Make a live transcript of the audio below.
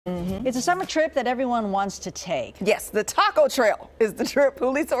It's a summer trip that everyone wants to take. Yes, the Taco Trail is the trip.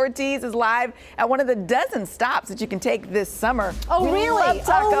 Julissa Ortiz is live at one of the dozen stops that you can take this summer. Oh, We really? love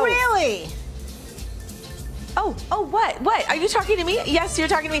tacos. Oh, really? Oh, what? Are you talking to me? Yes, you're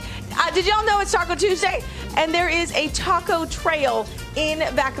talking to me. Did y'all know it's Taco Tuesday? And there is a taco trail in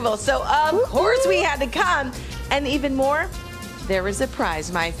Vacaville. So, of course, we had to come. And even more, there is a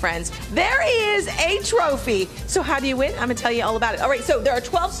prize, my friends. There is a trophy. So how do you win? I'm going to tell you all about it. All right, so there are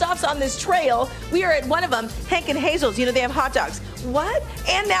 12 stops on this trail. We are at one of them, Hank and Hazel's. You know, they have hot dogs. What?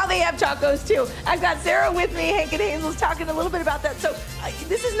 And now they have tacos, too. I've got Sarah with me. Hank and Hazel's talking a little bit about that. So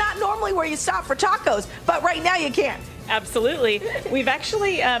this is not normally where you stop for tacos, but right now you can. Absolutely. We've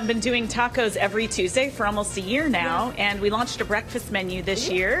actually been doing tacos every Tuesday for almost a year now, and we launched a breakfast menu this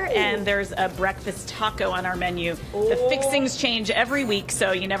year, and there's a breakfast taco on our menu. The fixings change every week,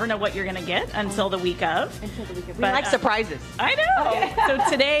 so you never know what you're going to get until the week of. We like surprises. I know. So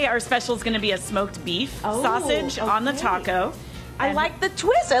today our special is going to be a smoked beef sausage on the taco. I like the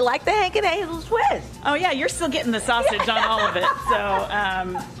twist. I like the Hank and Hazel's twist. Oh yeah, you're still getting the sausage on all of it. So,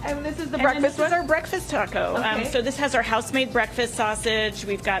 and this is the breakfast one. This is our breakfast taco. Okay. So this has our house-made breakfast sausage.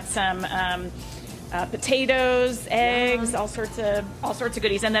 We've got some potatoes, eggs, all sorts of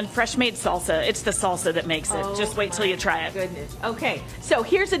goodies, and then fresh-made salsa. It's the salsa that makes it. Just wait till you try it. Goodness. Okay, so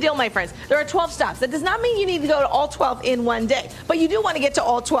here's the deal, my friends. There are 12 stops. That does not mean you need to go to all 12 in one day, but you do want to get to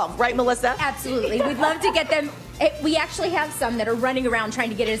all 12, right, Melissa? Absolutely. We'd love to get them. We actually have some that are running around trying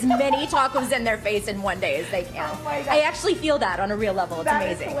to get as many tacos in their face in one day as they can. Oh my God. I actually feel that on a real level. It's That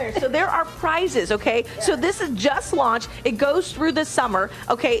amazing. is hilarious. So there are prizes, okay? Yeah. So this is just launched. It goes through the summer,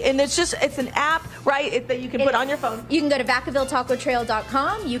 okay? And it's an app, right, that you can put on your phone. You can go to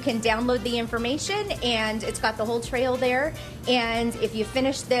VacavilleTacoTrail.com. You can download the information, and it's got the whole trail there. And if you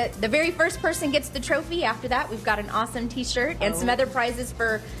finish the very first person gets the trophy. After that, we've got an awesome T-shirt and some other prizes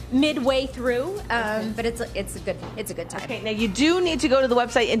for midway through. But it's a good time. Okay, now you do need to go to the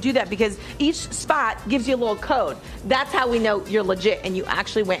website and do that because each spot gives you a little code. That's how we know you're legit and you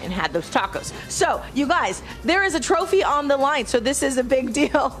actually went and had those tacos. So, you guys, there is a trophy on the line, so this is a big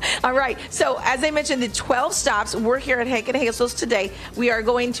deal. All right, so as I mentioned, the 12 stops. We're here at Hank and Hazel's today. We are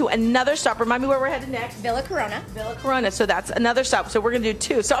going to another stop. Remind me where we're headed next. Villa Corona. Villa Corona, so that's another stop. So we're going to do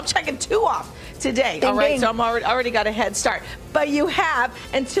 2. So I'm checking 2 off today. Ding, all right, ding. so I'm already got a head start. But you have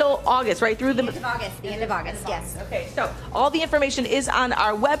until August, right? Through the end of August. The end of August, yes. Okay, so all the information is on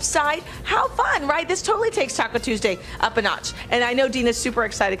our website. How fun, right? This totally takes Taco Tuesday up a notch. And I know Dina's super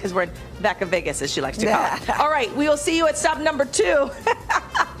excited because we're in Vacaville, as she likes to call it. All right, we will see you at stop number 2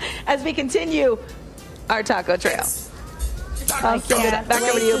 as we continue our taco trail. Back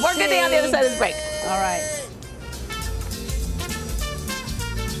over to you. More good day on the other side of this break. All right.